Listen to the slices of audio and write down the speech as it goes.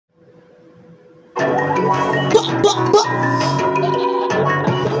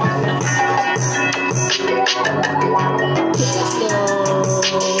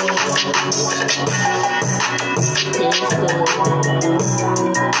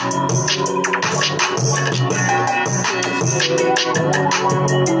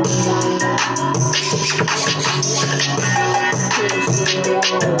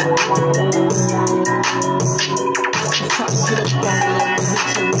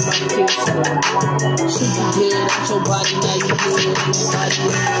Your body, now you good. Nobody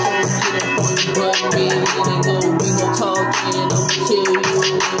else get up on you but me. It ain't gonna be no talking. I'ma kill you.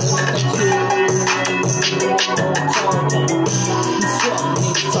 And if I kill you, ain't gonna be no talking. You fuck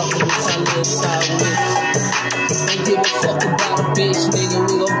niggas talking with your lips out with. Don't give a fuck about a bitch, nigga.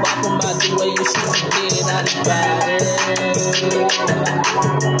 We gon' bop them out the way and shoot them dead out his body.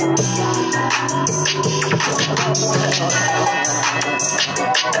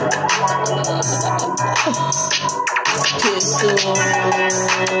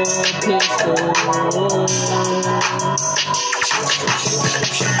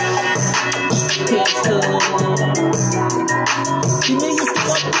 Pistol. You niggas think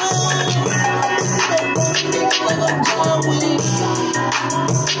I'm blind.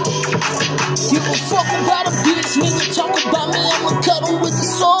 Give a fuck about a bitch, nigga. Talk about me, I'ma cut him with the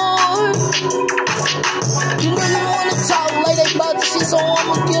sword. You niggas wanna talk like they about this shit, so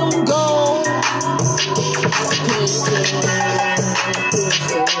I'ma get him gone.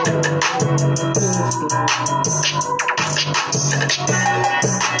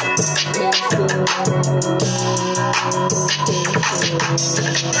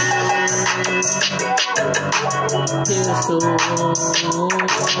 Pistol.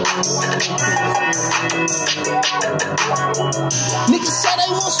 Niggas say they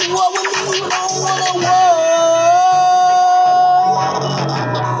want some war with me, you don't wanna war.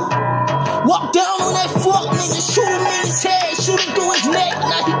 Walk down on that fuck nigga, shoot him in his head, shoot him through his neck.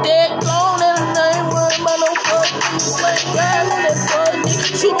 Now he dead, gone, and I ain't worried about no fuck nigga. Slang guys on that fuck nigga,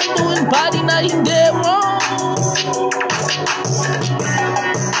 shoot him through his body, now he dead wrong.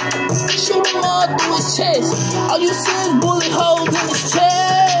 Shoot him all through his chest, all you see is bullet holes in his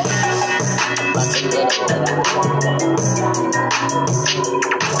chest. About to get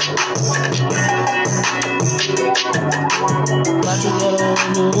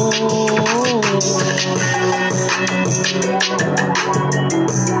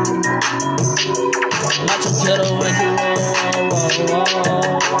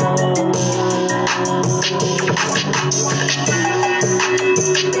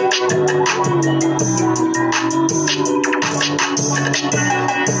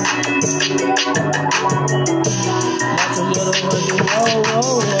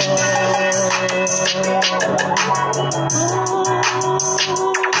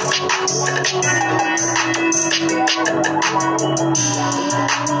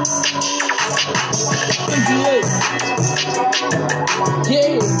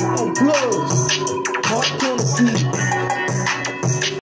yeah,